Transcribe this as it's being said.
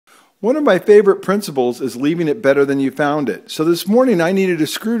One of my favorite principles is leaving it better than you found it. So this morning I needed a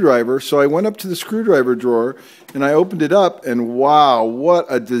screwdriver, so I went up to the screwdriver drawer and I opened it up, and wow, what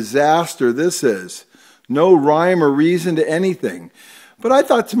a disaster this is. No rhyme or reason to anything. But I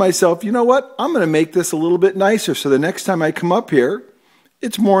thought to myself, you know what? I'm going to make this a little bit nicer so the next time I come up here,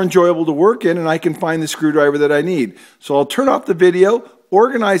 it's more enjoyable to work in and I can find the screwdriver that I need. So I'll turn off the video,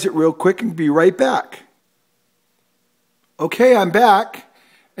 organize it real quick, and be right back. Okay, I'm back.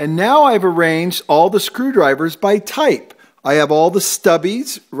 And now I've arranged all the screwdrivers by type. I have all the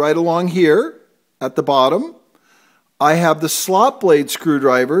stubbies right along here at the bottom. I have the slot blade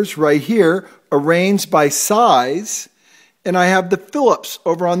screwdrivers right here arranged by size. And I have the Phillips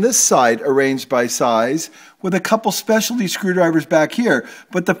over on this side arranged by size with a couple specialty screwdrivers back here.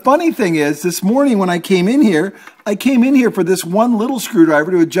 But the funny thing is, this morning when I came in here for this one little screwdriver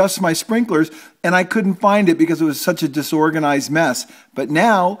to adjust my sprinklers, and I couldn't find it because it was such a disorganized mess. But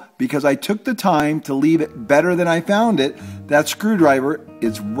now, because I took the time to leave it better than I found it, that screwdriver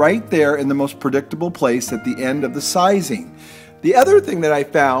is right there in the most predictable place at the end of the sizing. The other thing that I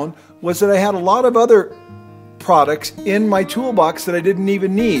found was that I had a lot of other products in my toolbox that I didn't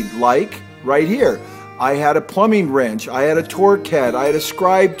even need, like right here. I had a plumbing wrench, I had a torque head, I had a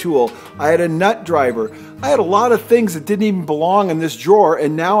scribe tool, I had a nut driver. I had a lot of things that didn't even belong in this drawer,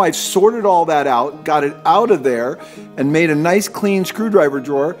 and now I've sorted all that out, got it out of there, and made a nice clean screwdriver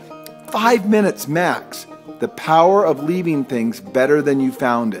drawer. 5 minutes max. The power of leaving things better than you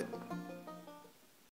found it.